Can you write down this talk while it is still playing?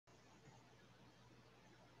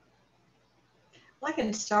I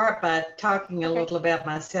can start by talking a Okay, little about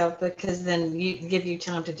myself because then you give you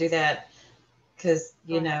time to do that because,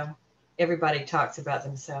 go ahead. everybody talks about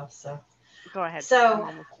themselves. So, Go ahead. I'm so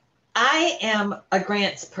almost. I am a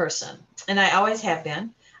grants person and I always have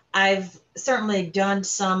been. I've certainly done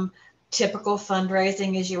some typical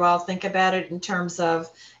fundraising as you all think about it in terms of,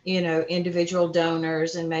 individual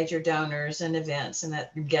donors and major donors and events and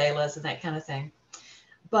that galas and that kind of thing.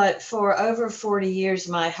 But for over 40 years,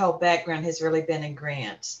 my whole background has really been in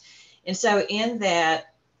grants. And so in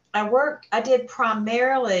that, I did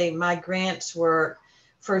primarily my grants work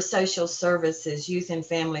for social services, youth and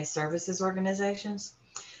family services organizations.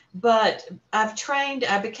 But I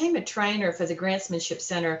became a trainer for the Grantsmanship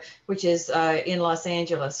Center, which is in Los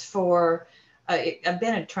Angeles I've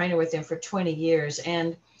been a trainer with them for 20 years.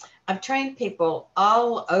 And I've trained people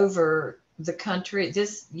all over the country,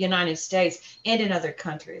 this United States, and in other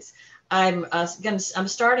countries. I'm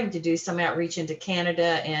starting to do some outreach into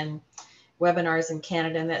Canada and webinars in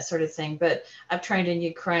Canada and that sort of thing. But I've trained in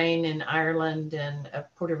Ukraine and Ireland and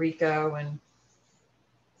Puerto Rico and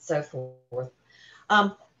so forth.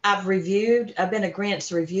 I've been a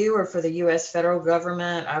grants reviewer for the US federal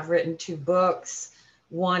government. I've written 2 books.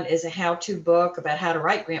 One is a how-to book about how to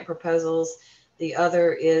write grant proposals. The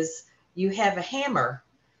other is You Have a Hammer,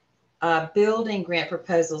 building grant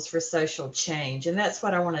proposals for social change. And that's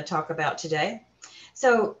what I want to talk about today.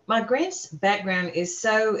 So my grants background is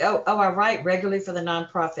I write regularly for the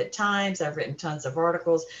nonprofit Times. I've written tons of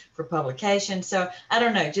articles for publications. So I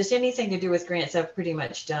don't know, just anything to do with grants, I've pretty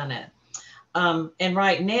much done it. And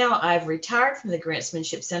right now I've retired from the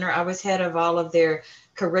Grantsmanship Center. I was head of all of their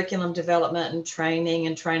curriculum development and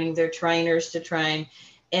training their trainers to train.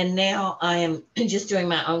 And now I am just doing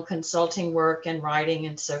my own consulting work and writing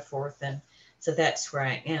and so forth. And so that's where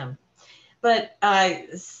I am. But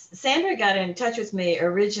Sandra got in touch with me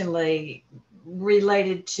originally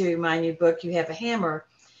related to my new book, You Have a Hammer.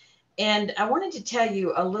 And I wanted to tell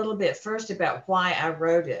you a little bit first about why I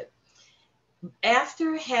wrote it.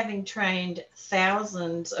 After having trained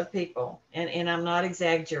thousands of people, and I'm not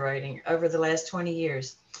exaggerating, over the last 20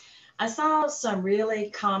 years, I saw some really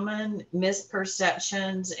common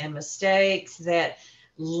misperceptions and mistakes that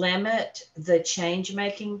limit the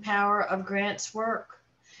change-making power of grants work.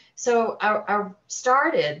 So I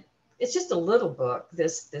started, it's just a little book,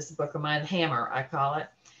 this book of mine, Hammer, I call it.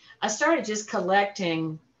 I started just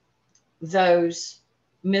collecting those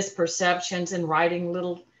misperceptions and writing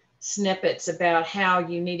little snippets about how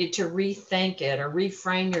you needed to rethink it or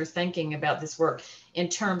reframe your thinking about this work in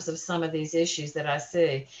terms of some of these issues that I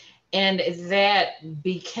see. And that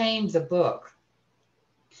became the book.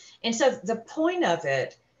 And so the point of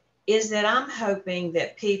it is that I'm hoping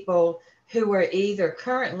that people who are either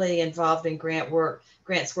currently involved in grants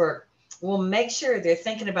work, will make sure they're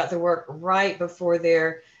thinking about the work right before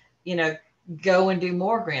they're, you know, go and do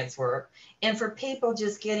more grants work. And for people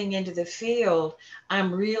just getting into the field,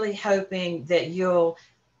 I'm really hoping that you'll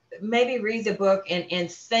maybe read the book and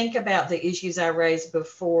think about the issues I raised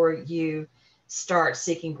before you start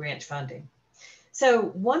seeking grant funding. So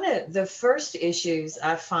one of the first issues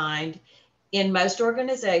I find in most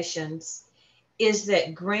organizations is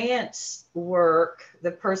that grants work, the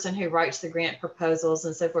person who writes the grant proposals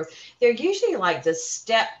and so forth, they're usually like the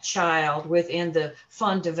stepchild within the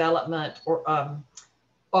fund development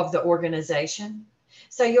of the organization.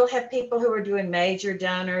 So you'll have people who are doing major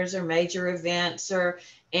donors or major events or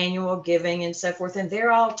annual giving and so forth, and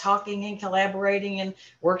they're all talking and collaborating and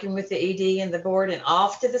working with the ED and the board, and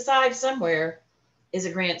off to the side somewhere is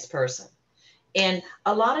a grants person. And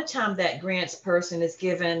a lot of time that grants person is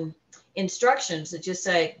given instructions that just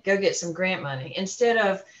say, go get some grant money, instead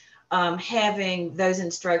of having those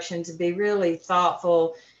instructions be really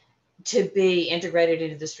thoughtful, to be integrated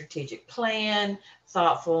into the strategic plan,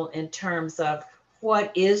 thoughtful in terms of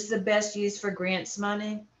what is the best use for grants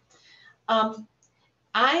money.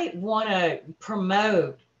 I want to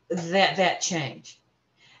promote that change,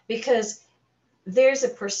 because there's a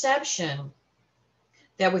perception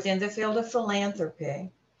that within the field of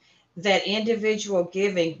philanthropy, that individual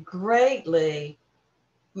giving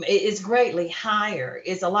is greatly higher,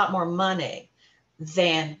 is a lot more money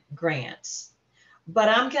than grants. But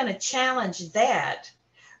I'm going to challenge that,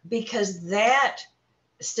 because that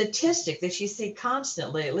statistic that you see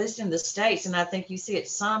constantly, at least in the States, and I think you see it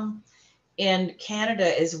some in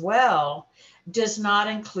Canada as well, does not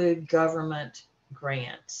include government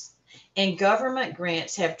grants. And government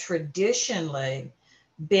grants have traditionally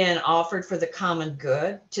been offered for the common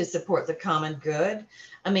good, to support the common good.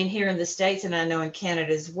 I mean, here in the States, and I know in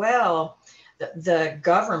Canada as well, the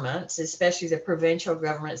governments, especially the provincial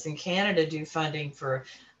governments in Canada, do funding for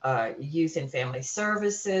youth and family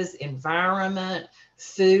services, environment,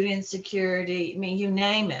 food insecurity. I mean, you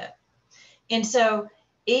name it. And so,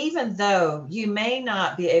 even though you may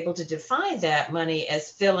not be able to define that money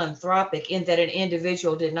as philanthropic in that an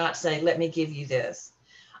individual did not say, let me give you this,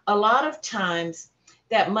 a lot of times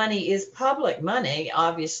that money is public money,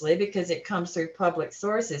 obviously, because it comes through public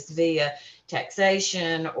sources via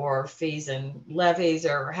taxation or fees and levies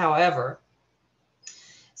or however.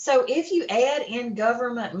 So if you add in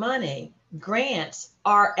government money, grants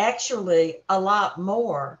are actually a lot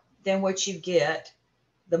more than what you get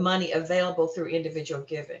the money available through individual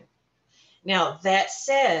giving. Now, that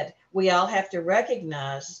said, we all have to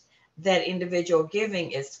recognize that individual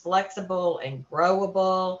giving is flexible and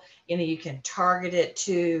growable. You know, you can target it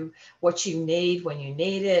to what you need when you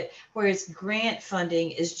need it, whereas grant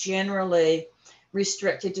funding is generally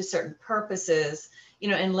restricted to certain purposes, you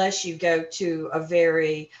know, unless you go to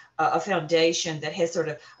a foundation that has sort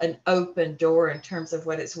of an open door in terms of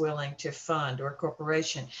what it's willing to fund, or a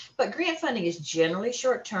corporation. But grant funding is generally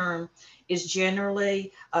short term, is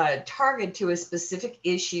generally targeted to a specific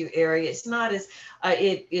issue area.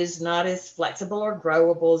 It is not as flexible or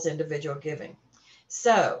growable as individual giving.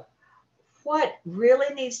 So what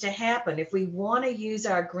really needs to happen if we want to use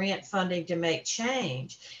our grant funding to make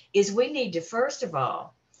change is we need to, first of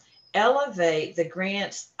all, elevate the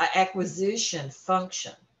grants acquisition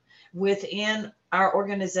function within our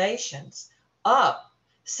organizations up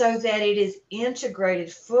so that it is integrated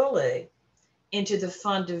fully into the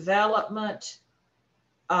fund development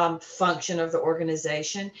function of the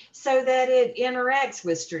organization, so that it interacts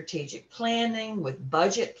with strategic planning, with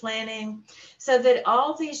budget planning, so that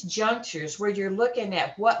all these junctures where you're looking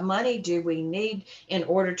at what money do we need in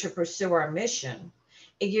order to pursue our mission,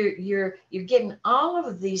 you're getting all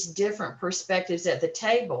of these different perspectives at the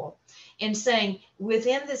table and saying,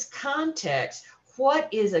 within this context, what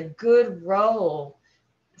is a good role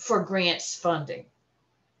for grants funding?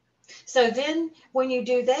 So then when you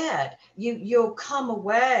do that, you'll come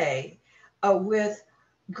away with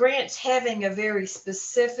grants having a very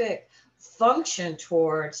specific function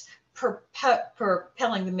towards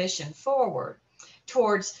propelling the mission forward,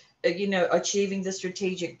 towards achieving the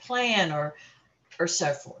strategic plan or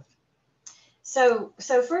so forth. So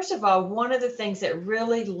first of all, one of the things that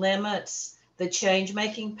really limits the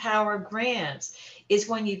change-making power of grants is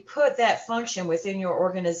when you put that function within your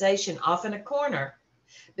organization off in a corner.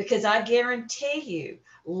 Because I guarantee you,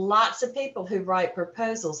 lots of people who write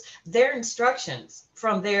proposals, their instructions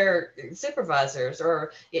from their supervisors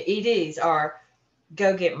or EDs are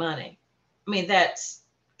go get money. I mean, that's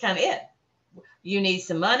kind of it. You need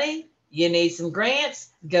some money, you need some grants,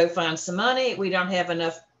 go find some money. We don't have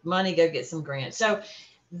enough money, go get some grants. So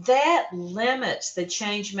that limits the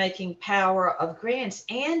change-making power of grants,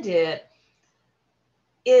 and it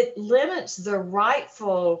limits the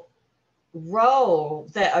rightful role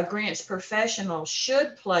that a grants professional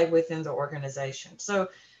should play within the organization. So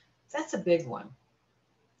that's a big one.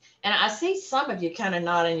 And I see some of you kind of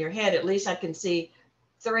nodding your head. At least I can see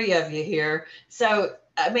 3 of you here. So,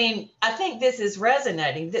 I mean, I think this is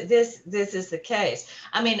resonating. This is the case.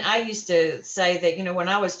 I mean, I used to say that, when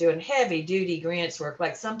I was doing heavy duty grants work,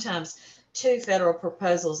 like sometimes 2 federal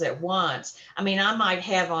proposals at once. I mean, I might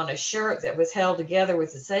have on a shirt that was held together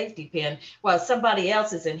with a safety pin while somebody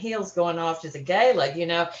else is in heels going off to the gala,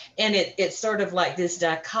 and it's sort of like this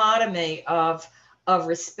dichotomy of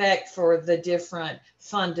respect for the different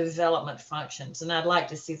fund development functions. And I'd like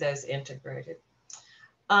to see those integrated.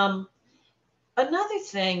 Another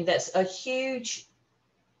thing that's a huge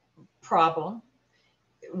problem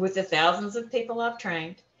with the thousands of people I've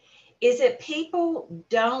trained is that people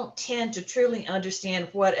don't tend to truly understand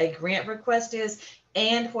what a grant request is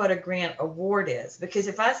and what a grant award is. Because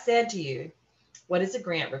if I said to you, what is a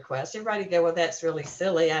grant request? Everybody go, well, that's really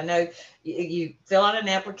silly. I know you fill out an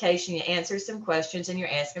application, you answer some questions, and you're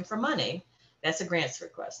asking for money. That's a grants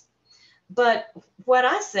request. But what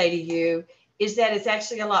I say to you is that it's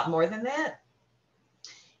actually a lot more than that.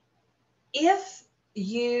 If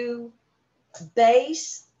you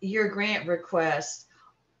base your grant request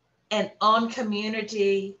and on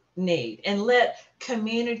community need, and let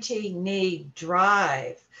community need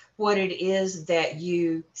drive what it is that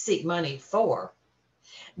you seek money for,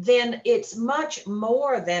 then it's much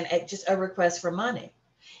more than just a request for money.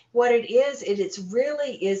 What it is, it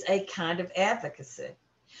really is a kind of advocacy.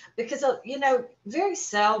 Because, very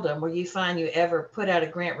seldom will you find you ever put out a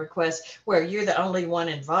grant request where you're the only one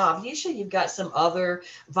involved. Usually you've got some other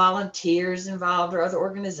volunteers involved or other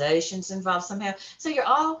organizations involved somehow. So you're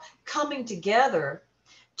all coming together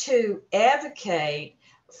to advocate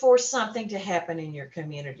for something to happen in your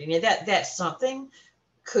community. And that's something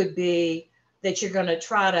could be that you're going to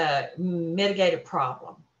try to mitigate a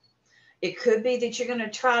problem. It could be that you're going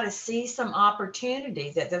to try to see some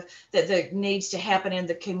opportunity that needs to happen in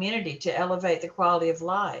the community to elevate the quality of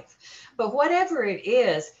life. But whatever it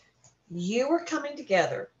is, you are coming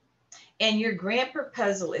together and your grant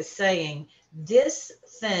proposal is saying this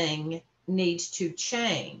thing needs to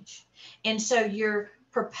change. And so your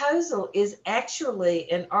proposal is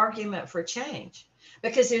actually an argument for change,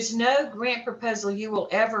 because there's no grant proposal you will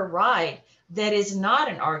ever write that is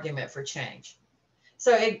not an argument for change.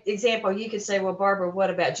 So example, you could say, well, Barbara, what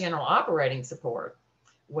about general operating support?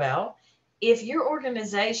 Well, if your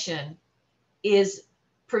organization is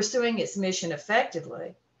pursuing its mission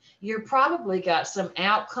effectively, you've probably got some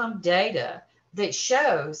outcome data that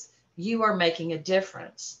shows you are making a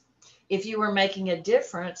difference. If you are making a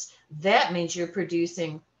difference, that means you're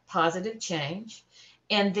producing positive change.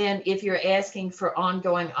 And then if you're asking for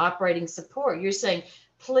ongoing operating support, you're saying,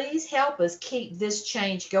 please help us keep this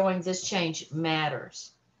change going. This change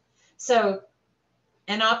matters. So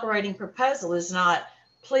an operating proposal is not,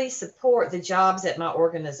 please support the jobs at my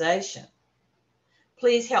organization.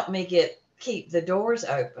 Please help me keep the doors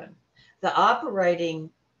open. The operating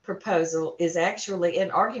proposal is actually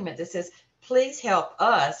an argument that says, please help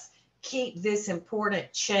us keep this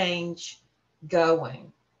important change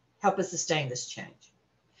going. Help us sustain this change.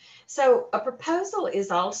 So a proposal is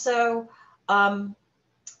also,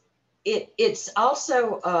 it's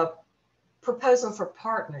also a proposal for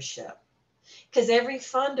partnership, because every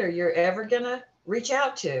funder you're ever going to reach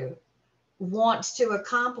out to wants to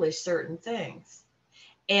accomplish certain things.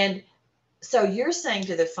 And so you're saying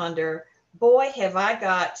to the funder, boy, have I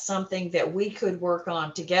got something that we could work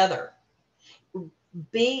on together.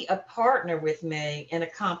 Be a partner with me in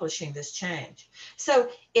accomplishing this change. So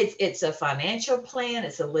it's a financial plan,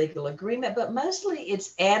 it's a legal agreement, but mostly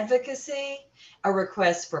it's advocacy, a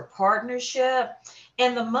request for partnership,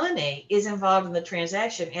 and the money is involved in the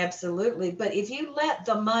transaction, absolutely. But if you let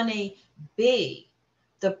the money be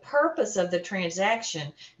the purpose of the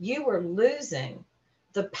transaction, you are losing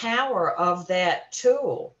the power of that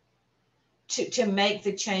tool to make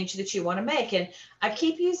the change that you want to make. And I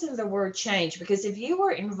keep using the word change because if you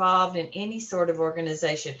are involved in any sort of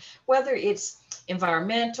organization, whether it's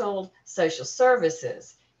environmental, social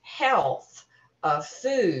services, health,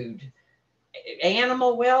 food,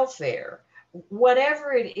 animal welfare,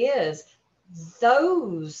 whatever it is,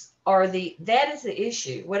 that is the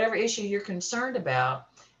issue. Whatever issue you're concerned about,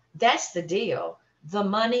 that's the deal. The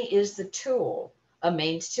money is the tool, a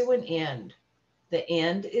means to an end. The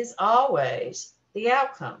end is always the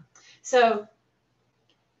outcome. So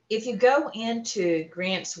if you go into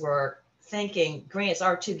grants work thinking grants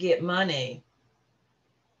are to get money,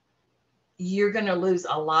 you're going to lose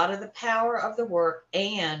a lot of the power of the work,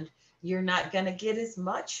 and you're not going to get as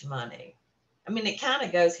much money. I mean, it kind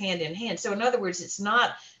of goes hand in hand. So in other words, it's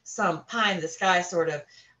not some pie in the sky sort of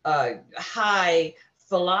high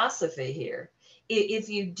philosophy here. If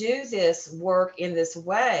you do this work in this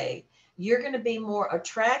way, you're going to be more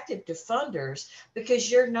attractive to funders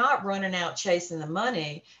because you're not running out chasing the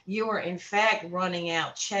money. You are in fact running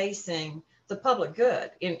out chasing the public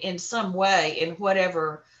good in some way, in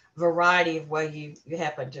whatever variety of way you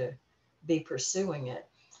happen to be pursuing it.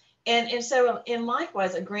 And so, and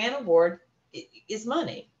likewise, a grant award is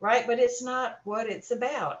money, right? But it's not what it's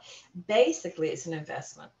about. Basically, it's an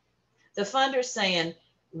investment. The funder's saying,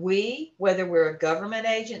 whether we're a government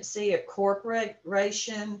agency, a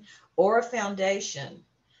corporation, or a foundation,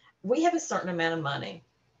 we have a certain amount of money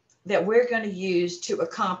that we're going to use to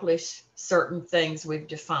accomplish certain things we've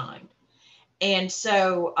defined. And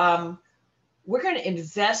so we're going to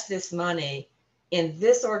invest this money in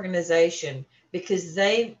this organization because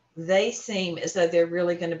they seem as though they're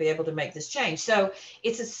really going to be able to make this change. So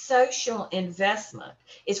it's a social investment.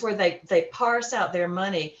 It's where they parse out their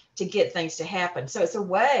money to get things to happen. So it's a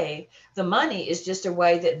way, the money is just a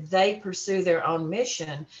way that they pursue their own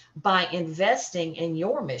mission by investing in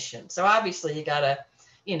your mission. So obviously you got to,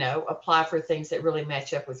 apply for things that really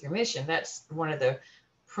match up with your mission. That's one of the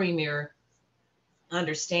premier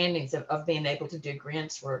understandings of being able to do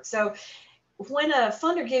grants work. So when a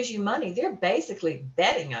funder gives you money, they're basically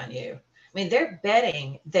betting on you. I mean, they're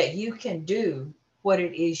betting that you can do what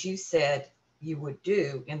it is you said you would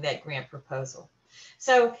do in that grant proposal.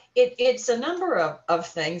 So it's a number of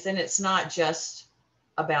things, and it's not just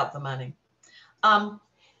about the money.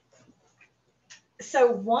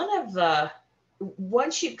 So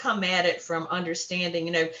once you come at it from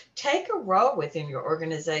understanding, take a role within your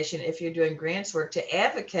organization if you're doing grants work to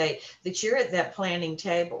advocate that you're at that planning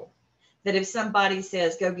table. That if somebody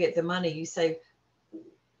says, go get the money, you say,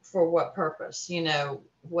 for what purpose,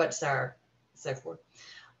 what's our, so forth.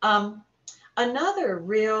 Another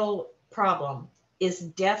real problem is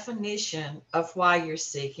definition of why you're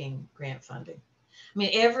seeking grant funding. I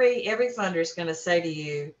mean, every funder is going to say to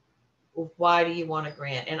you, why do you want a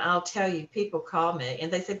grant? And I'll tell you, people call me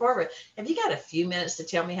and they say, Barbara, have you got a few minutes to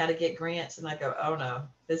tell me how to get grants? And I go, oh no,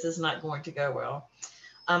 this is not going to go well.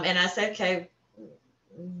 And I say, okay,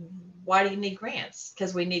 why do you need grants?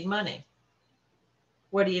 Because we need money.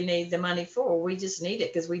 What do you need the money for? We just need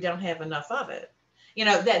it because we don't have enough of it.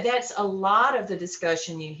 That's a lot of the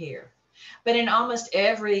discussion you hear. But in almost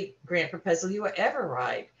every grant proposal you will ever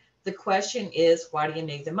write, the question is, why do you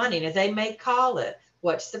need the money? Now, they may call it,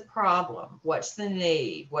 what's the problem? What's the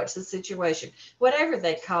need? What's the situation? Whatever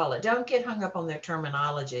they call it, don't get hung up on their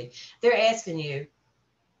terminology. They're asking you,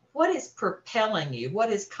 what is propelling you?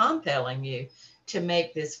 What is compelling you to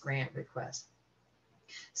make this grant request?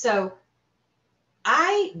 So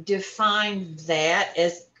I define that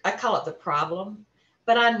as, I call it the problem,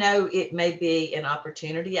 but I know it may be an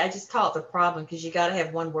opportunity. I just call it the problem because you got to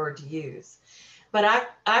have one word to use. But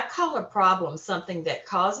I call a problem something that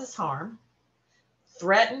causes harm,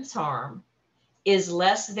 threatens harm, is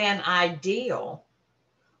less than ideal,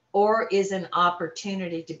 or is an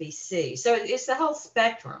opportunity to be seized. So it's the whole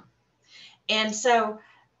spectrum. And so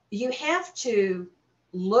you have to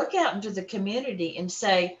look out into the community and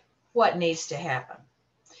say, what needs to happen?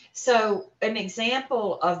 So an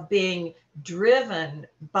example of being driven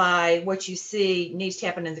by what you see needs to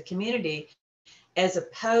happen in the community, as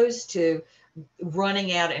opposed to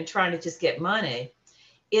running out and trying to just get money,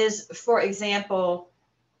 is, for example,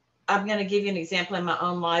 I'm going to give you an example in my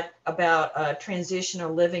own life about a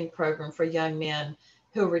transitional living program for young men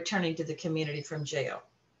who are returning to the community from jail.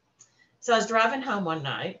 So I was driving home one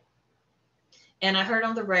night and I heard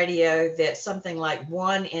on the radio that something like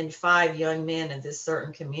 1 in 5 young men in this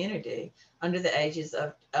certain community under age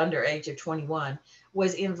of 21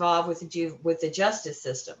 was involved with the justice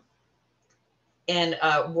system, and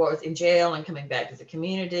was in jail and coming back to the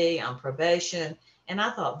community on probation. And I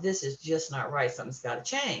thought, this is just not right. Something's got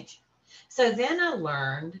to change. So then I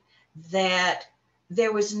learned that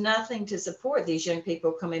there was nothing to support these young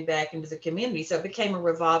people coming back into the community. So it became a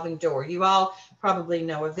revolving door. You all probably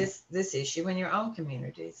know of this issue in your own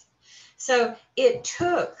communities. So it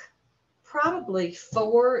took probably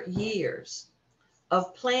 4 years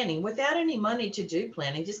of planning without any money to do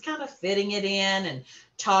planning, just kind of fitting it in and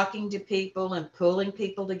talking to people and pulling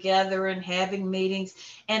people together and having meetings.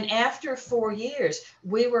 And after 4 years,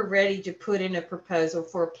 we were ready to put in a proposal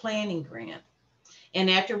for a planning grant. And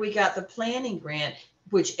after we got the planning grant,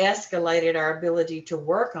 which escalated our ability to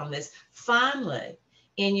work on this, finally,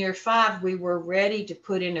 in year 5, we were ready to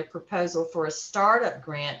put in a proposal for a startup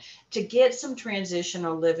grant to get some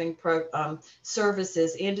transitional living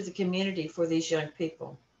services into the community for these young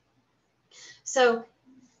people. So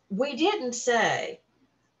we didn't say,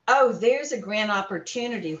 oh, there's a grant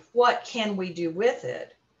opportunity, what can we do with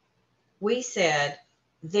it? We said,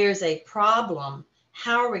 there's a problem,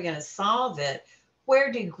 how are we going to solve it?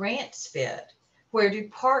 Where do grants fit? Where do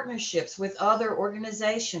partnerships with other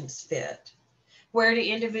organizations fit? Where do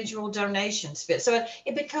individual donations fit? So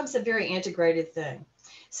it becomes a very integrated thing.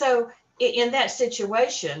 So in that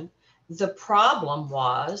situation, the problem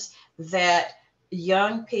was that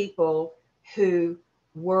young people who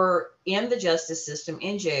were in the justice system,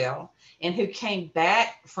 in jail, and who came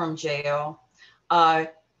back from jail,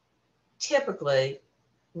 typically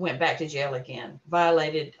went back to jail again,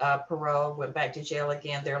 violated parole, went back to jail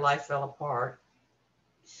again, their life fell apart.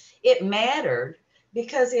 It mattered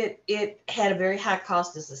because it had a very high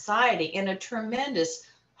cost to society and a tremendous,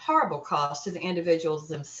 horrible cost to the individuals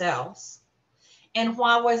themselves. And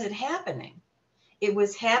why was it happening? It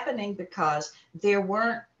was happening because there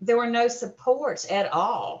were no supports at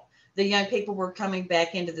all. The young people were coming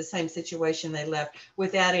back into the same situation they left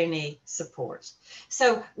without any supports.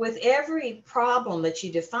 So with every problem that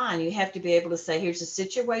you define, you have to be able to say, here's a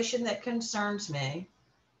situation that concerns me.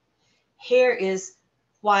 Here is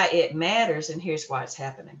why it matters, and here's why it's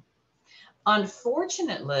happening.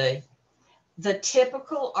 Unfortunately, the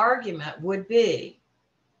typical argument would be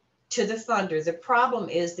to the funder, the problem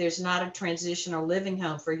is there's not a transitional living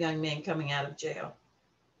home for young men coming out of jail.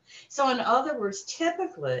 So in other words,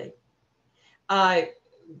 typically,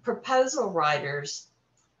 proposal writers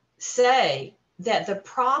say that the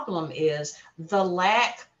problem is the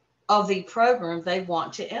lack of the program they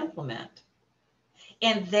want to implement.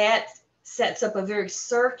 And that sets up a very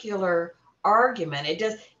circular argument. It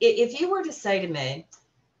does. If you were to say to me,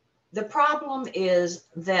 the problem is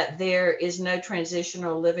that there is no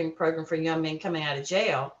transitional living program for young men coming out of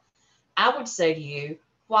jail, I would say to you,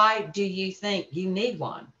 Why do you think you need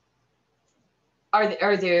one? Are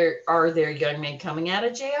there young men coming out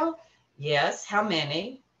of jail? Yes. How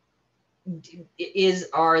many?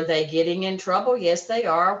 Are they getting in trouble? Yes, they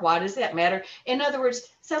are. Why does that matter? In other words,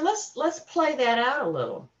 so let's play that out a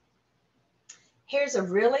little. Here's a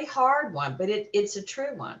really hard one, but it's a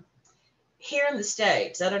true one. Here in the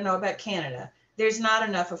States, I don't know about Canada, there's not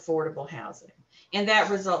enough affordable housing, and that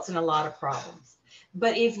results in a lot of problems.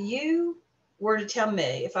 But if you were to tell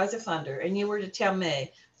me, if I was a funder and you were to tell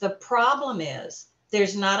me the problem is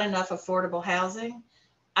there's not enough affordable housing,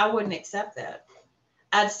 I wouldn't accept that.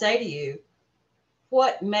 I'd say to you,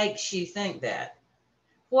 what makes you think that?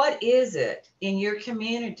 What is it in your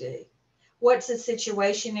community? What's the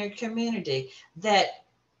situation in your community that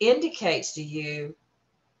indicates to you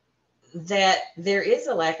that there is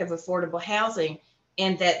a lack of affordable housing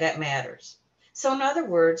and that matters? So in other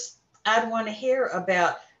words, I'd want to hear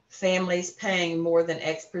about families paying more than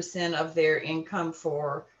X% of their income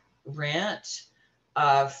for rent,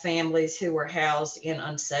 families who were housed in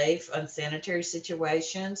unsafe, unsanitary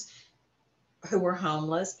situations, who were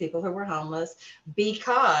homeless, people who were homeless,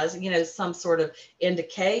 because, some sort of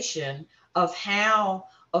indication of how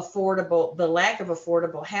affordable, the lack of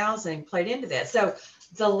affordable housing played into that. So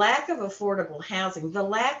the lack of affordable housing, the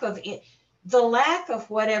lack of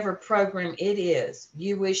whatever program it is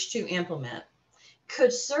you wish to implement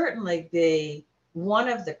could certainly be one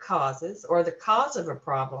of the causes or the cause of a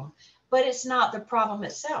problem, but it's not the problem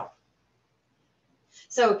itself.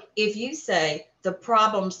 So if you say the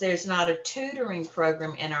problems, there's not a tutoring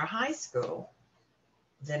program in our high school,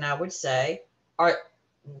 then I would say,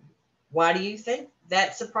 why do you think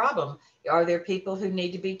that's a problem? Are there people who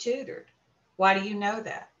need to be tutored? Why do you know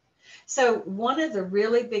that? So one of the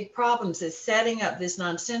really big problems is setting up this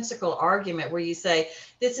nonsensical argument where you say,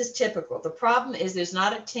 this is typical. The problem is there's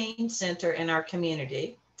not a teen center in our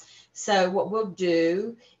community. So what we'll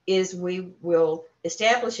do is we will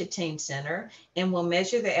establish a teen center and we'll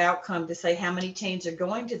measure the outcome to say how many teens are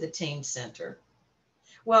going to the teen center.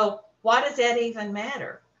 Well, why does that even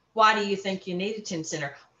matter? Why do you think you need a teen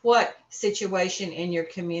center? What situation in your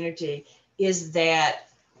community is that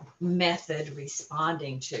method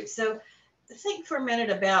responding to? So think for a minute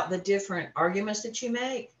about the different arguments that you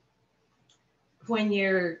make when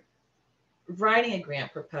you're writing a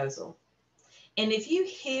grant proposal. And if you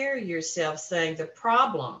hear yourself saying the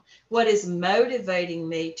problem, what is motivating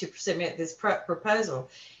me to submit this proposal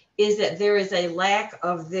is that there is a lack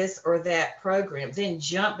of this or that program, then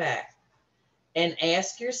jump back and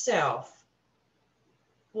ask yourself,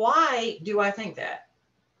 why do I think that?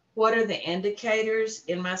 What are the indicators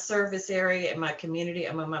in my service area, in my community,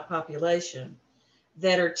 among my population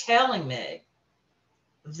that are telling me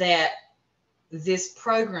that this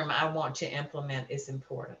program I want to implement is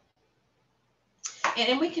important?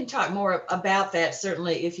 And we can talk more about that,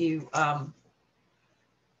 certainly, if you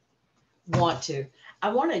want to.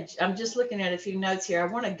 I'm just looking at a few notes here. I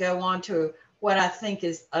want to go on to what I think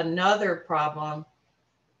is another problem.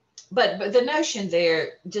 But the notion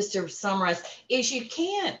there, just to summarize, is you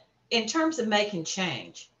can't, in terms of making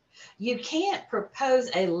change, you can't propose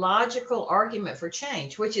a logical argument for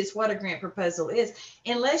change, which is what a grant proposal is,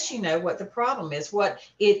 unless you know what the problem is, what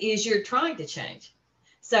it is you're trying to change.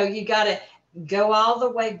 So you got to go all the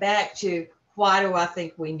way back to, why do I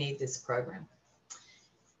think we need this program?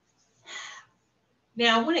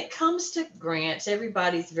 Now, when it comes to grants,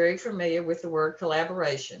 everybody's very familiar with the word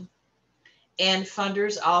collaboration, and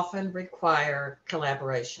funders often require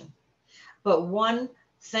collaboration. But one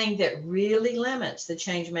thing that really limits the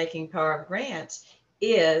change-making power of grants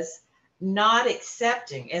is not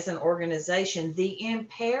accepting as an organization the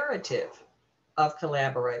imperative of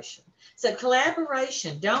collaboration. So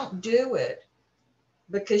collaboration, don't do it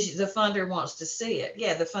because the funder wants to see it.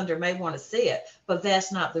 Yeah, the funder may want to see it, but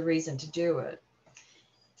that's not the reason to do it.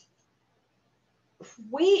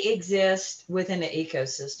 We exist within an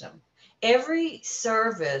ecosystem. Every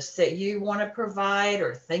service that you want to provide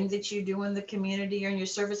or thing that you do in the community or in your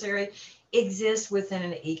service area exists within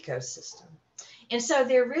an ecosystem. And so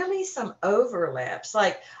there are really some overlaps,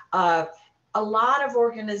 like a lot of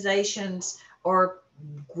organizations or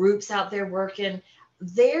groups out there working,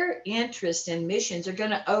 their interest in missions are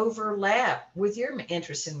going to overlap with your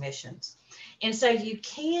interest in missions. And so you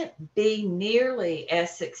can't be nearly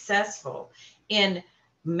as successful in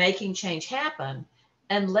making change happen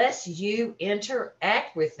unless you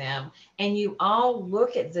interact with them and you all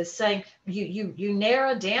look at the same, you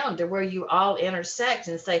narrow down to where you all intersect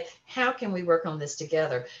and say, how can we work on this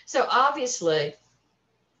together? So obviously,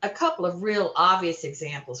 a couple of real obvious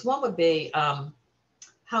examples. One would be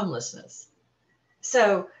homelessness.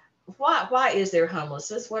 So why is there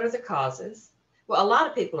homelessness? What are the causes? Well, a lot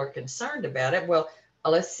of people are concerned about it. Well,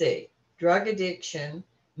 let's see: drug addiction,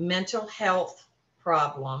 mental health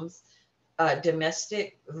problems,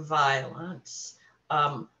 domestic violence,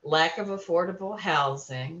 lack of affordable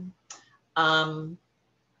housing. Um,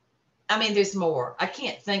 I mean, there's more. I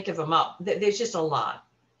can't think of them all. There's just a lot.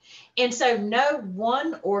 And so no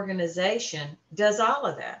one organization does all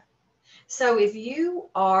of that. So if you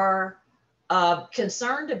are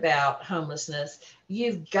concerned about homelessness,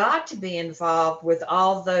 you've got to be involved with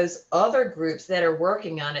all those other groups that are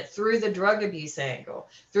working on it through the drug abuse angle,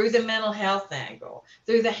 through the mental health angle,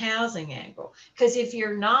 through the housing angle. Because if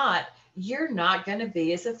you're not going to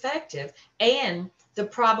be as effective. And the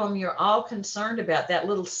problem you're all concerned about, that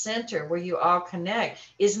little center where you all connect,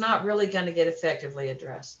 is not really going to get effectively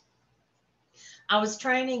addressed. I was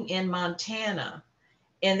training in Montana,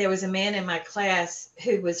 and there was a man in my class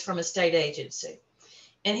who was from a state agency.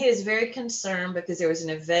 And he was very concerned because there was an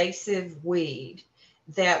invasive weed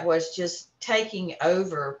that was just taking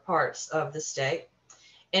over parts of the state.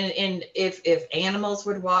 And if animals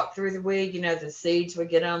would walk through the weed, the seeds would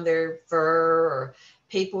get on their fur, or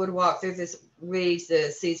people would walk through this weeds,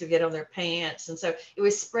 the seeds would get on their pants. And so it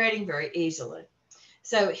was spreading very easily.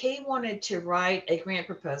 So he wanted to write a grant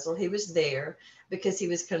proposal. He was there because he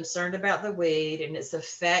was concerned about the weed and its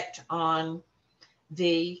effect on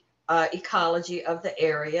the ecology of the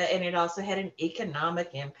area. And it also had an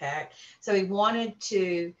economic impact. So he wanted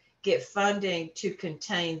to get funding to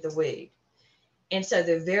contain the weed. And so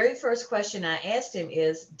the very first question I asked him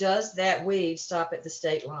is, does that weed stop at the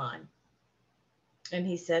state line? And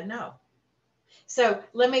he said no. So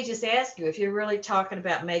let me just ask you, if you're really talking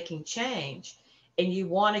about making change and you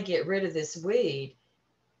want to get rid of this weed,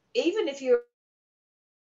 even if you're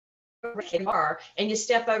and you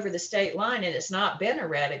step over the state line and it's not been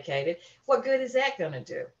eradicated, what good is that going to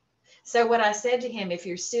do? So what I said to him, if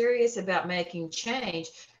you're serious about making change,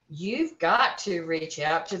 you've got to reach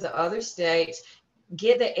out to the other states,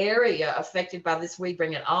 get the area affected by this weed,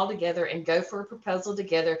 bring it all together, and go for a proposal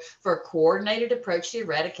together for a coordinated approach to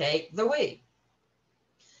eradicate the weed.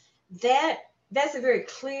 That's a very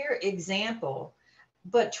clear example,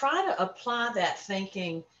 but try to apply that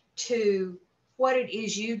thinking to what it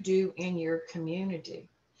is you do in your community.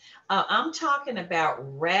 I'm talking about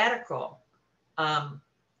radical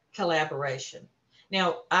collaboration.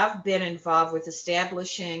 Now, I've been involved with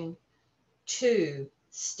establishing 2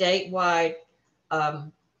 statewide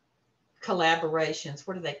collaborations.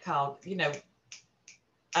 What are they called? The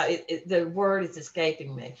word is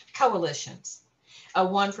escaping me. Coalitions.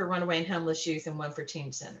 One for runaway and homeless youth and one for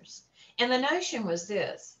teen centers. And the notion was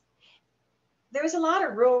this: there was a lot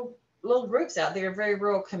of rural little groups out there, very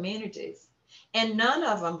rural communities, and none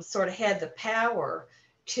of them sort of had the power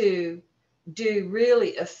to do really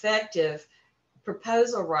effective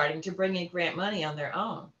proposal writing to bring in grant money on their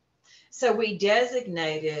own. So we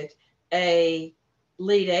designated a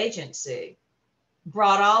lead agency,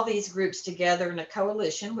 brought all these groups together in a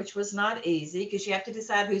coalition, which was not easy because you have to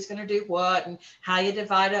decide who's going to do what and how you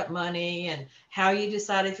divide up money and how you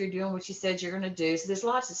decide if you're doing what you said you're going to do. So there's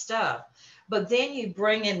lots of stuff. But then you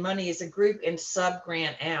bring in money as a group and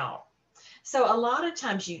sub-grant out. So a lot of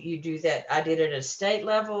times you do that. I did it at a state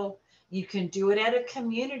level. You can do it at a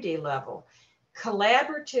community level.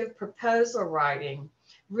 Collaborative proposal writing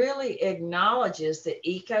really acknowledges the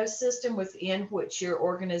ecosystem within which your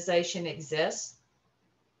organization exists.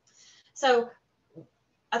 So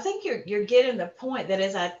I think you're getting the point that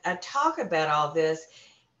as I talk about all this,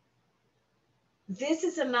 this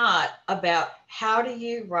is not about how do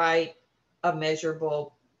you write a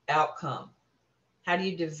measurable outcome. How do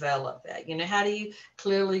you develop that? How do you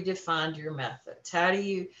clearly define your methods? How do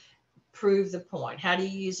you prove the point? How do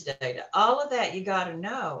you use data? All of that you got to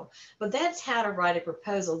know. But that's how to write a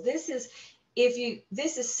proposal. This is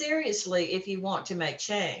seriously if you want to make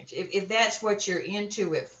change. If that's what you're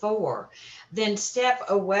into it for, then step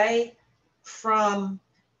away from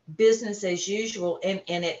business as usual,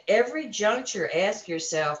 and at every juncture ask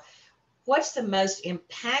yourself, what's the most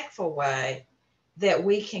impactful way that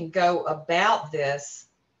we can go about this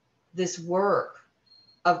work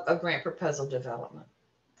of grant proposal development?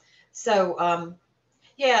 So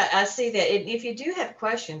yeah, I see that. And if you do have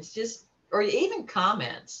questions, or even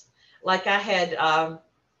comments, like I had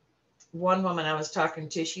one woman I was talking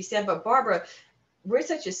to, she said, but Barbara, we're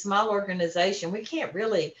such a small organization, we can't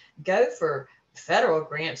really go for federal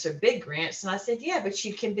grants or big grants. And I said, yeah, but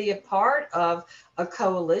you can be a part of a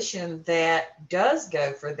coalition that does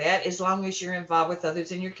go for that, as long as you're involved with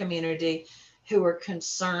others in your community who are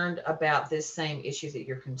concerned about this same issue that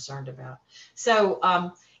you're concerned about.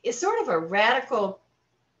 So it's sort of a radical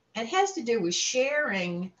It has to do with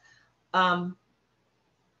sharing. Um,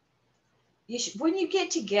 when you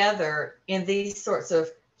get together in these sorts of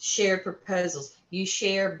shared proposals, you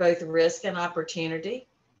share both risk and opportunity.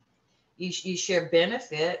 You share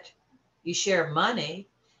benefit, you share money,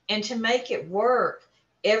 and to make it work,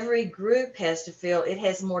 every group has to feel it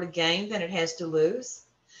has more to gain than it has to lose.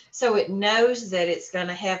 So it knows that it's going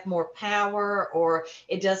to have more power, or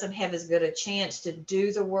it doesn't have as good a chance to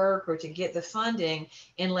do the work or to get the funding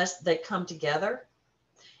unless they come together.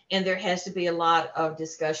 And there has to be a lot of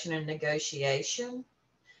discussion and negotiation.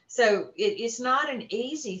 So it's not an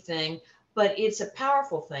easy thing, but it's a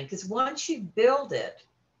powerful thing, because once you build it,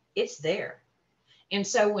 it's there. And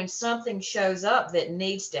so when something shows up that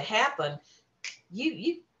needs to happen,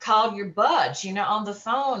 you call your buds, on the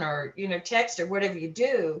phone, or, text, or whatever you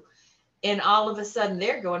do. And all of a sudden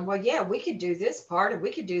they're going, well, yeah, we could do this part, or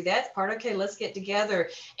we could do that part. Okay, let's get together.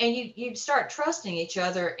 And you start trusting each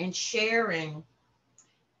other and sharing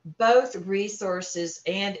both resources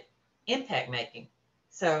and impact making.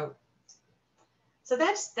 So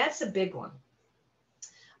that's a big one.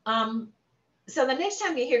 Um, so the next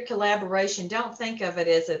time you hear collaboration, don't think of it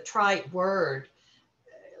as a trite word.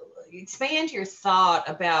 Expand your thought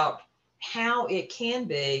about how it can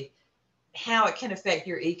be, how it can affect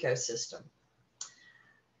your ecosystem.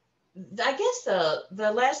 I guess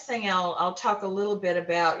the last thing I'll talk a little bit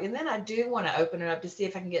about, and then I do want to open it up to see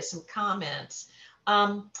if I can get some comments,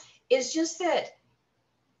 is just that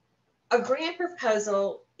a grant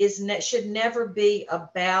proposal should never be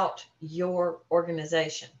about your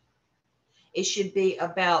organization. It should be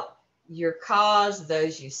about your cause,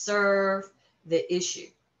 those you serve, the issue.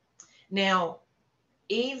 Now,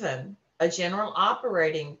 even a general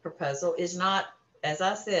operating proposal is not, as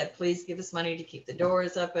I said, please give us money to keep the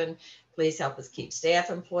doors open. Please help us keep staff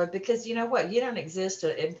employed, because you know what? You don't exist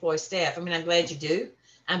to employ staff. I mean, I'm glad you do.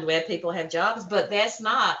 I'm glad people have jobs, but that's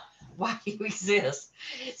not why you exist.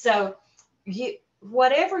 So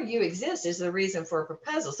whatever you exist is the reason for a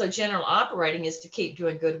proposal. So general operating is to keep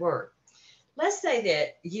doing good work. Let's say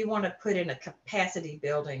that you want to put in a capacity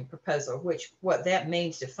building proposal, which what that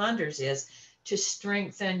means to funders is to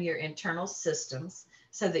strengthen your internal systems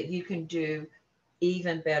so that you can do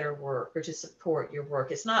even better work, or to support your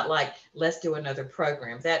work. It's not like, let's do another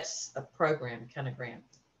program. That's a program kind of grant.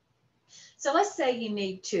 So let's say you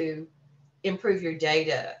need to improve your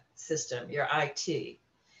data system, your IT.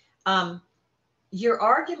 Your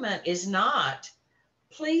argument is not,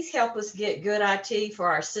 please help us get good IT for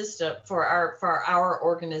our system, for our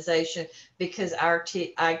organization, because our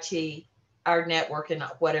IT, our network and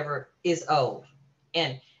whatever is old.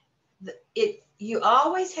 And you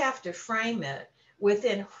always have to frame it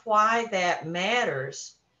within why that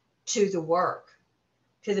matters to the work,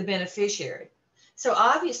 to the beneficiary. So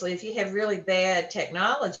obviously, if you have really bad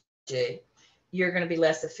technology, you're going to be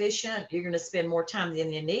less efficient. You're going to spend more time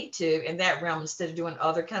than you need to in that realm instead of doing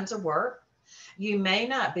other kinds of work. You may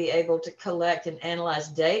not be able to collect and analyze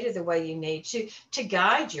data the way you need to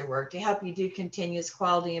guide your work, to help you do continuous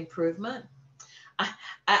quality improvement. I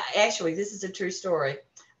actually, this is a true story.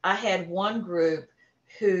 I had one group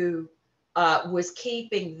who was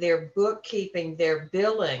keeping their bookkeeping, their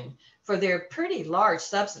billing for their pretty large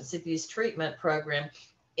substance abuse treatment program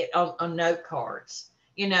on note cards,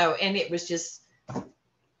 and it was just,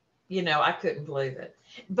 I couldn't believe it.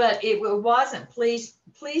 But it wasn't, please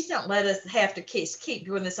don't let us have to keep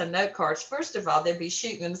doing this on note cards. First of all, they'd be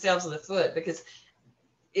shooting themselves in the foot, because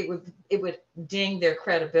it would ding their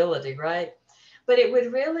credibility, right? But it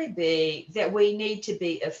would really be that we need to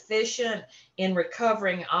be efficient in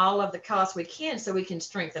recovering all of the costs we can, so we can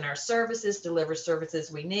strengthen our services, deliver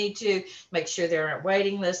services we need to, make sure there aren't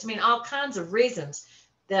waiting lists. I mean, all kinds of reasons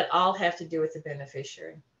that all have to do with the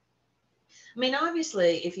beneficiary. I mean,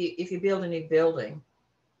 obviously, if you build a new building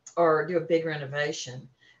or do a big renovation,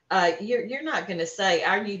 you're not going to say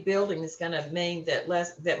our new building is going to mean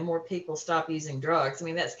that more people stop using drugs. I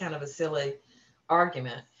mean, that's kind of a silly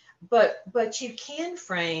argument. But you can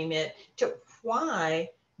frame it to, why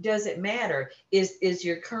does it matter? Is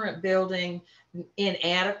your current building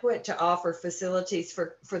inadequate to offer facilities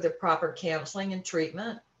for the proper counseling and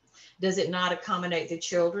treatment? Does it not accommodate the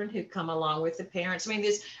children who come along with the parents? I mean,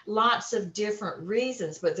 there's lots of different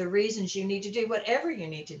reasons, but the reasons you need to do whatever you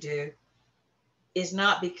need to do is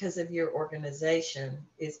not because of your organization,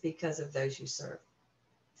 it's because of those you serve.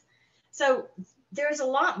 So there's a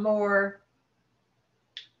lot more,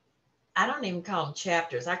 I don't even call them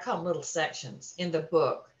chapters, I call them little sections in the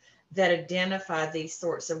book that identify these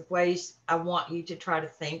sorts of ways I want you to try to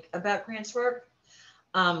think about grants work.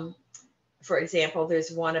 For example,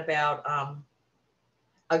 there's one about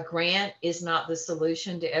a grant is not the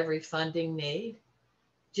solution to every funding need.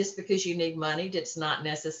 Just because you need money does not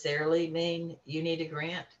necessarily mean you need a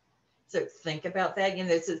grant. So think about that. You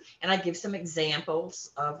know, and I give some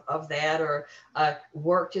examples of that, or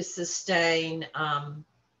work to sustain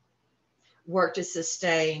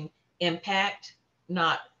impact,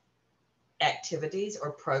 not activities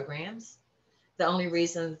or programs. The only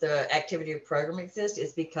reason the activity or program exists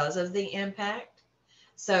is because of the impact.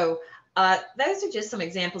 So those are just some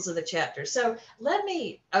examples of the chapter. So let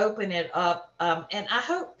me open it up, and I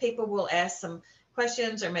hope people will ask some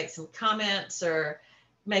questions or make some comments, or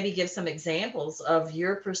maybe give some examples of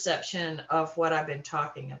your perception of what I've been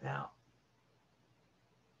talking about.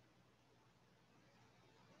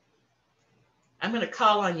 I'm going to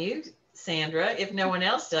call on you, Sandra, if no one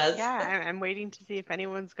else does. Yeah, I'm waiting to see if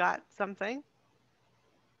anyone's got something.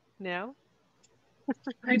 No?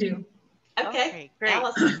 I do. Okay, great.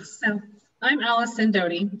 Allison. So I'm Allison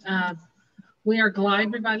Doty. We are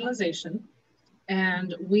Glide Revitalization,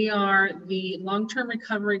 and we are the long-term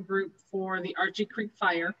recovery group for the Archie Creek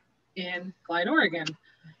Fire in Glide, Oregon.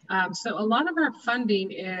 So a lot of our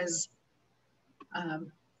funding is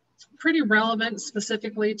pretty relevant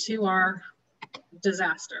specifically to our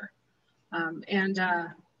disaster.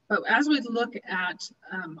 But as we look at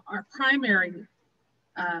our primary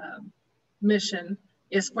mission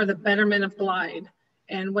is for the betterment of Glide.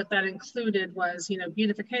 And what that included was, you know,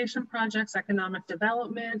 beautification projects, economic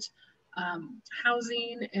development,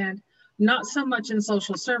 housing, and not so much in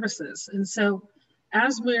social services. And so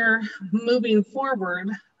as we're moving forward,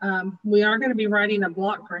 we are going to be writing a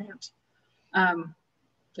block grant, a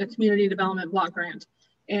community development block grant.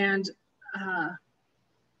 And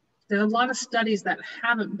there are a lot of studies that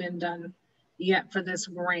haven't been done yet for this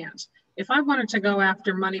grant. If I wanted to go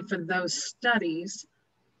after money for those studies,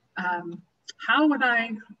 how would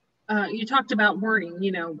I, you talked about wording,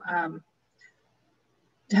 you know,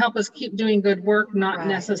 to help us keep doing good work, not right.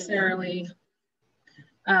 necessarily,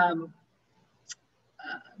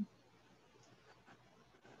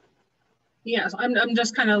 yes, I'm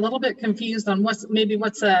just kind of a little bit confused on what's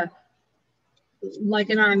like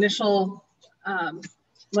in our initial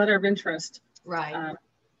letter of interest, right?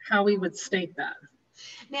 How we would state that.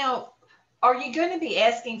 Now, are you going to be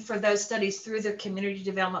asking for those studies through the Community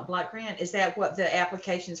Development Block Grant? Is that what the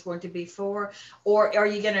application is going to be for? Or are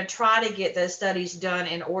you going to try to get those studies done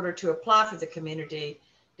in order to apply for the Community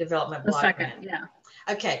Development Block Grant? Yeah.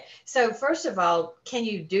 Okay. So first of all, can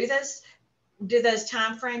you do this? Do those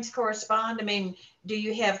timeframes correspond? I mean, do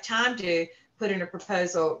you have time to put in a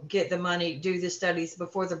proposal, get the money, do the studies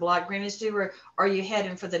before the block grant is due, or are you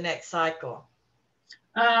heading for the next cycle?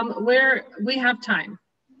 We have time.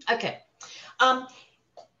 Okay.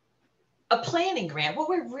 A planning grant, what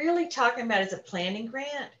we're really talking about is a planning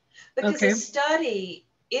grant, because a study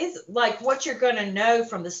is like what you're going to know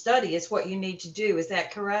from the study is what you need to do. Is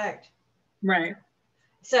that correct? Right.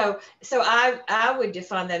 So I would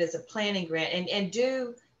define that as a planning grant, and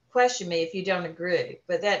do question me if you don't agree,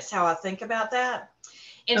 but that's how I think about that.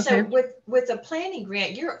 And so with a planning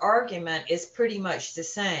grant, your argument is pretty much the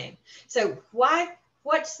same. So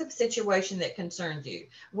what's the situation that concerns you?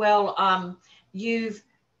 Well, you've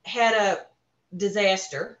had a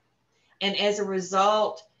disaster, and as a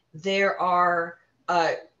result, there are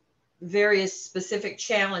various specific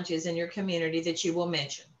challenges in your community that you will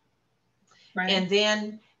mention. Right. And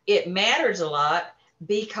then it matters a lot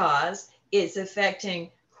because it's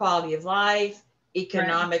affecting quality of life,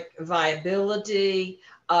 economic viability,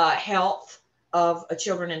 health of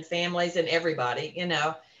children and families and everybody, you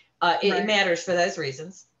know, it matters for those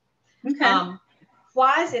reasons. Okay.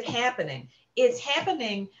 Why is it happening? It's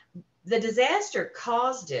happening, the disaster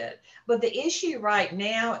caused it, but the issue right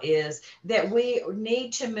now is that we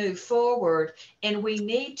need to move forward, and we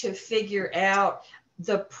need to figure out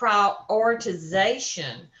the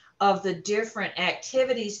prioritization of the different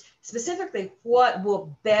activities, specifically what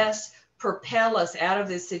will best propel us out of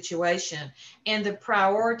this situation, and the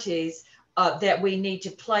priorities that we need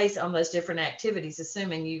to place on those different activities,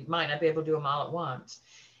 assuming you might not be able to do them all at once.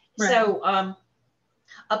 Right. So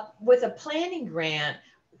with a planning grant,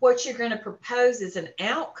 what you're going to propose as an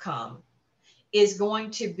outcome is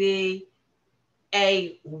going to be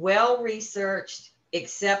a well-researched,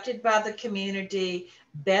 accepted by the community,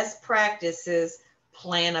 best practices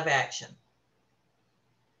plan of action.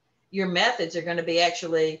 Your methods are going to be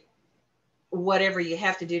actually whatever you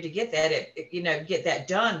have to do to get that, you know, get that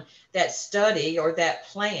done, that study or that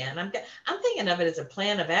plan. I'm thinking of it as a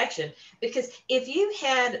plan of action, because if you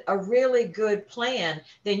had a really good plan,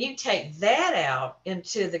 then you take that out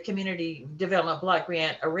into the Community Development Block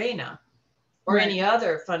Grant arena or any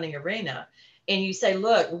other funding arena. and you say,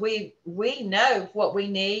 look, we know what we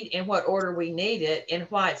need and what order we need it and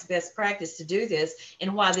why it's best practice to do this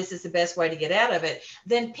and why this is the best way to get out of it,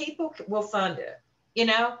 then people will fund it, you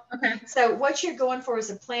know? Okay. So what you're going for is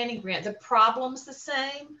a planning grant. The problem's the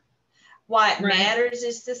same. Why it Right. matters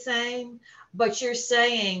is the same, but you're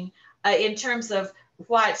saying in terms of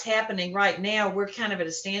why it's happening right now, we're kind of at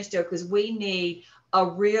a standstill because we need a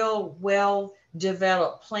real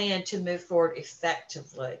well-developed plan to move forward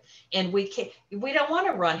effectively. And we don't want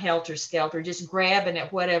to run helter-skelter, just grabbing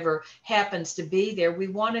at whatever happens to be there. We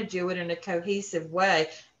want to do it in a cohesive way.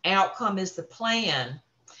 Outcome is the plan.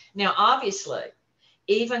 Now, obviously,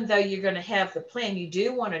 even though you're going to have the plan, you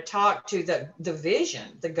do want to talk to the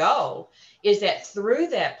vision. The goal is that through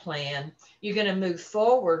that plan, you're going to move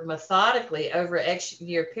forward methodically over an X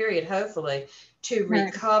year period, hopefully, to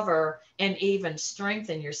recover and even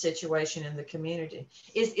strengthen your situation in the community.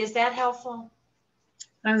 Is that helpful?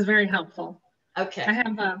 That was very helpful. Okay. I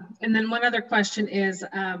have, and then one other question is,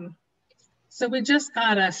 so we just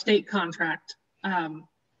got a state contract,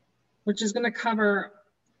 which is going to cover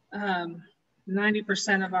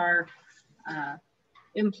 90% of our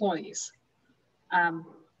employees.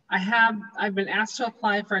 I've been asked to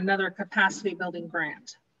apply for another capacity building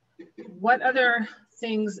grant. What other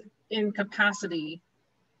things in capacity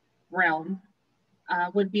realm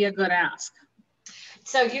would be a good ask?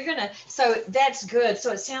 So so that's good.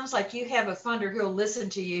 So it sounds like you have a funder who'll listen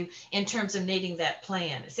to you in terms of needing that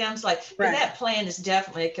plan. It sounds like that plan is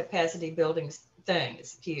definitely a capacity building thing.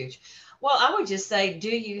 It's huge. Well, I would just say, do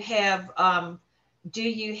you have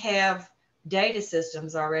data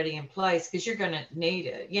systems already in place? Because you're going to need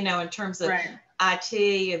it, you know, in terms of IT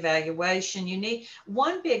evaluation. You need,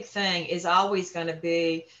 one big thing is always going to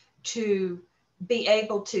be to be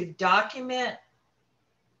able to document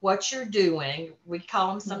what you're doing. We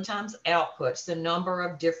call them sometimes outputs, the number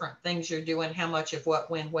of different things you're doing, how much of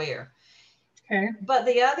what, when, where. Okay. But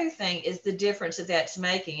the other thing is the difference that that's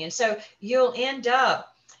making. And so you'll end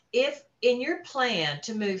up, if in your plan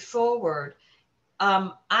to move forward,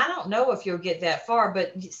 I don't know if you'll get that far,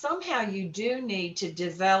 but somehow you do need to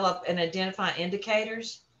develop and identify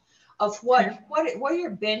indicators of what are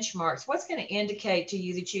your benchmarks? What's going to indicate to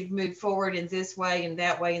you that you've moved forward in this way and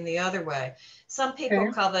that way and the other way? Some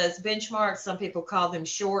people call those benchmarks. Some people call them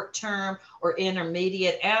short-term or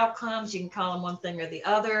intermediate outcomes. You can call them one thing or the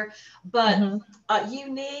other, but you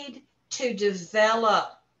need to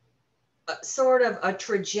develop sort of a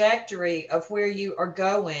trajectory of where you are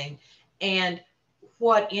going and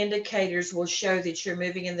what indicators will show that you're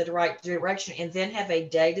moving in the right direction, and then have a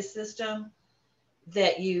data system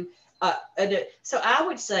that you, so I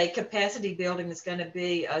would say capacity building is going to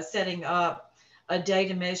be setting up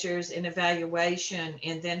data measures and evaluation,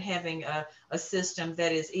 and then having a system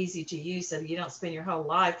that is easy to use so you don't spend your whole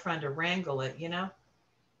life trying to wrangle it, you know?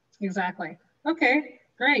 Exactly. Okay,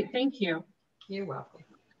 great. Thank you. You're welcome.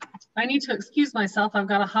 I need to excuse myself. I've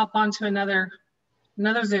got to hop onto another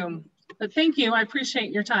Zoom. But thank you. I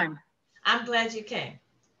appreciate your time. I'm glad you came.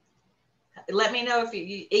 Let me know if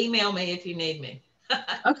you email me if you need me.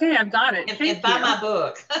 Okay, I've got it. And buy my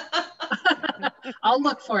book. I'll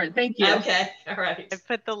look for it. Thank you. Okay. All right. I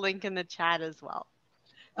put the link in the chat as well.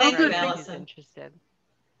 Thank you, Allison. Interested.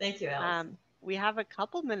 Thank you, Allison. We have a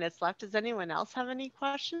couple minutes left. Does anyone else have any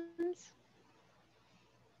questions?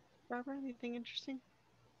 Barbara, anything interesting?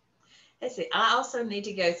 Let's see. I also need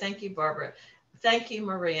to go. Thank you, Barbara. Thank you,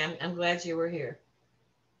 Marie. I'm glad you were here.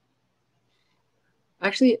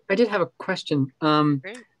 Actually, I did have a question.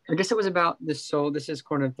 Great. I guess it was about this. So this is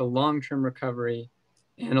kind of the long-term recovery.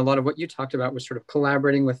 And a lot of what you talked about was sort of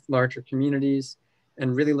collaborating with larger communities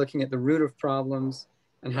and really looking at the root of problems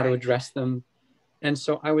and how to address them. And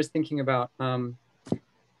so I was thinking about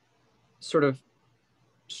sort of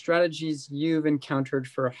strategies you've encountered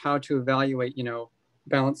for how to evaluate, you know,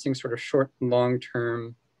 balancing sort of short and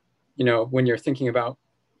long-term, you know, when you're thinking about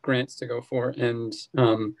grants to go for and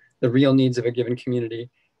the real needs of a given community.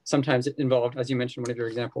 Sometimes it involved, as you mentioned, one of your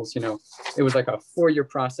examples, you know, it was like a 4-year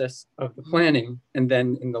process of the planning. And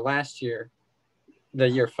then in the last year, the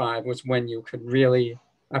year 5 was when you could really,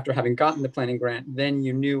 after having gotten the planning grant, then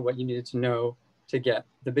you knew what you needed to know to get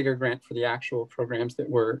the bigger grant for the actual programs that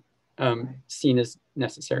were seen as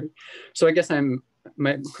necessary. So I guess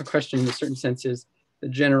my question in a certain sense is the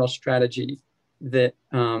general strategy that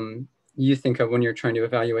you think of when you're trying to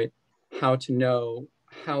evaluate how to know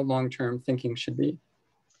how long-term thinking should be.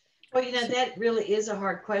 Well, you know, that really is a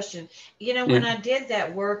hard question. You know, when I did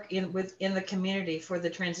that work in the community for the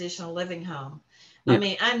transitional living home, I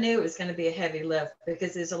mean, I knew it was going to be a heavy lift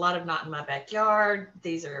because there's a lot of not in my backyard.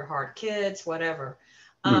 These are hard kids, whatever.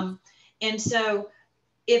 And so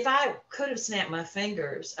if I could have snapped my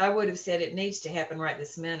fingers, I would have said it needs to happen right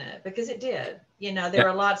this minute, because it did. You know, there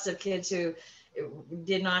Yeah. are lots of kids who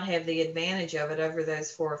did not have the advantage of it over those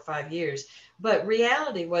 4 or 5 years. But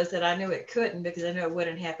reality was that I knew it couldn't, because I knew it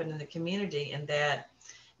wouldn't happen in the community in that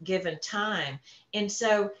given time. And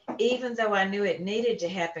so even though I knew it needed to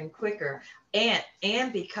happen quicker,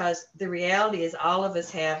 and because the reality is all of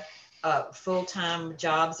us have full-time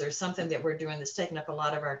jobs or something that we're doing that's taking up a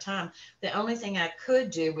lot of our time, the only thing I could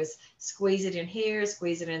do was squeeze it in here,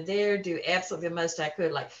 squeeze it in there, do absolutely the most I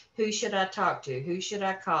could. Like, who should I talk to? Who should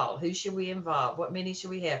I call? Who should we involve? What meetings should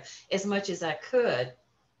we have? As much as I could.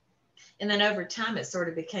 And then over time, it sort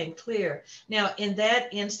of became clear. Now, in that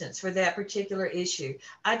instance, for that particular issue,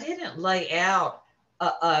 I didn't lay out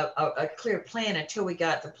a clear plan until we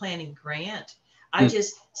got the planning grant. I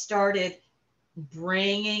just started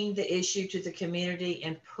bringing the issue to the community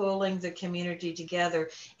and pulling the community together,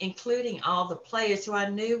 including all the players who I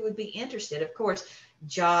knew would be interested. Of course,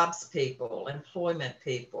 jobs people, employment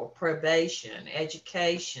people, probation,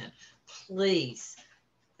 education, police,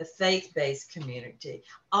 the faith-based community,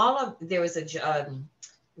 there was a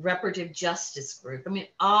reparative justice group. I mean,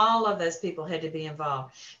 all of those people had to be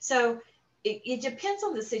involved. So it depends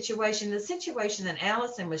on the situation. The situation that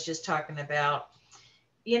Allison was just talking about,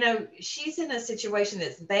 you know, she's in a situation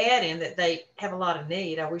that's bad in that they have a lot of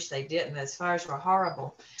need. I wish they didn't. Those fires were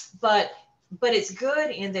horrible. But it's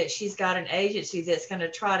good in that she's got an agency that's going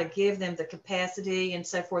to try to give them the capacity and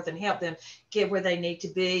so forth and help them get where they need to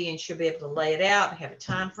be, and she'll be able to lay it out and have a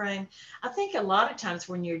time frame. I think a lot of times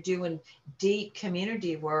when you're doing deep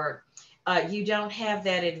community work, you don't have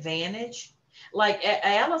that advantage. Like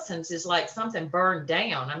Allison's is like something burned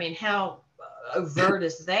down. I mean, how overt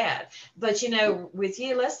is that? But you know, with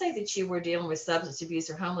you, let's say that you were dealing with substance abuse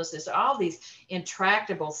or homelessness, all these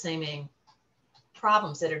intractable seeming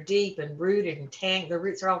problems that are deep and rooted and the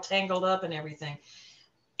roots are all tangled up and everything,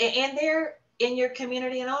 and they're in your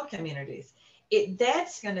community and all communities.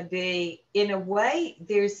 That's going to be, in a way,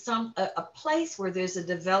 there's a place where there's a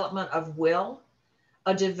development of will,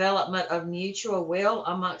 a development of mutual will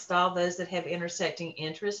amongst all those that have intersecting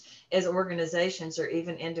interests as organizations or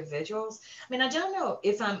even individuals. I mean, I don't know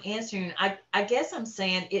if I'm answering. I guess I'm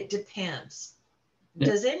saying it depends. Yeah.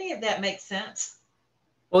 Does any of that make sense?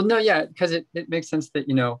 Well, no, yeah, because it makes sense that,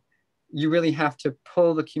 you know, you really have to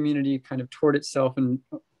pull the community kind of toward itself and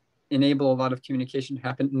enable a lot of communication to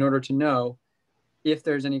happen in order to know if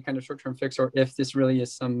there's any kind of short-term fix, or if this really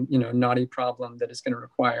is some, you know, knotty problem that is going to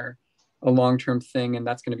require a long-term thing. And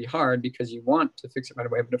that's going to be hard because you want to fix it right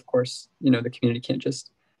away. But of course, you know, the community can't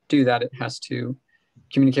just do that. It has to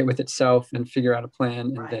communicate with itself and figure out a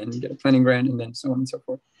plan, and then get a planning grant, and then so on and so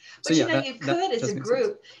forth. But so, you know, you could, as a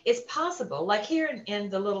group, sense. it's possible. Like here in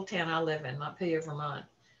the little town I live in, Montpelier, Vermont,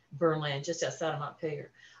 Burnland, just outside of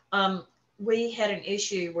Montpelier, we had an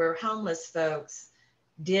issue where homeless folks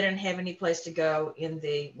didn't have any place to go in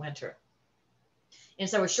the winter. And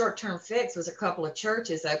so a short-term fix was a couple of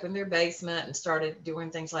churches opened their basement and started doing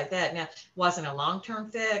things like that. Now, it wasn't a long-term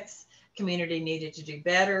fix. Community needed to do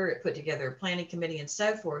better. It put together a planning committee and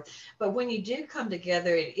so forth. But when you do come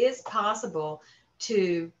together, it is possible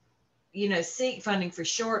to, you know, seek funding for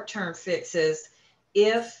short-term fixes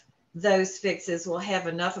if those fixes will have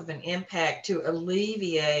enough of an impact to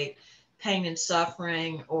alleviate pain and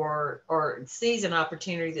suffering, or seize an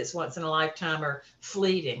opportunity that's once in a lifetime or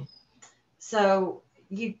fleeting. So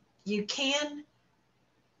you can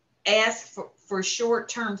ask for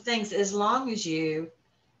short-term things as long as you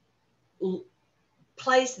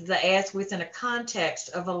place the ask within a context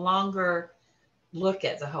of a longer look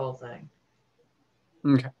at the whole thing.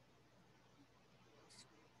 Okay.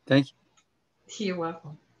 Thank you. You're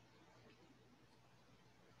welcome.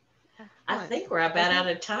 I think we're about out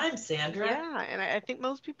of time, Sandra. Yeah, and I think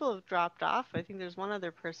most people have dropped off. I think there's one other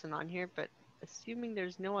person on here, but assuming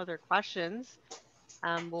there's no other questions,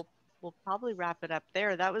 we'll probably wrap it up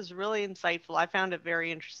there. That was really insightful. I found it very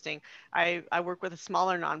interesting. I work with a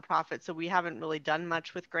smaller nonprofit, so we haven't really done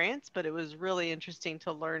much with grants, but it was really interesting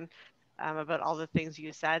to learn about all the things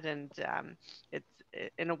you said, and it's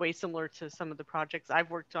in a way similar to some of the projects I've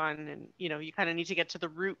worked on. And you know, you kind of need to get to the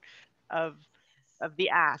root of the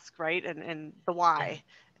ask, right? And the why.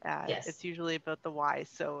 Yes. It's usually about the why.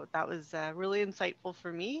 So that was really insightful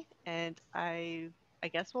for me. And I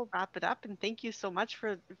guess we'll wrap it up. And thank you so much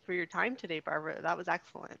for your time today, Barbara. That was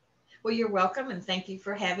excellent. Well, you're welcome. And thank you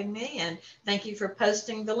for having me. And thank you for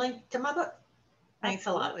posting the link to my book. Thanks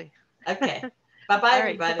Absolutely. A lot. Okay. Bye-bye,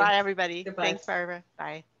 everybody. Goodbye, everybody. Goodbye. Thanks, Barbara.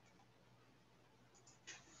 Bye.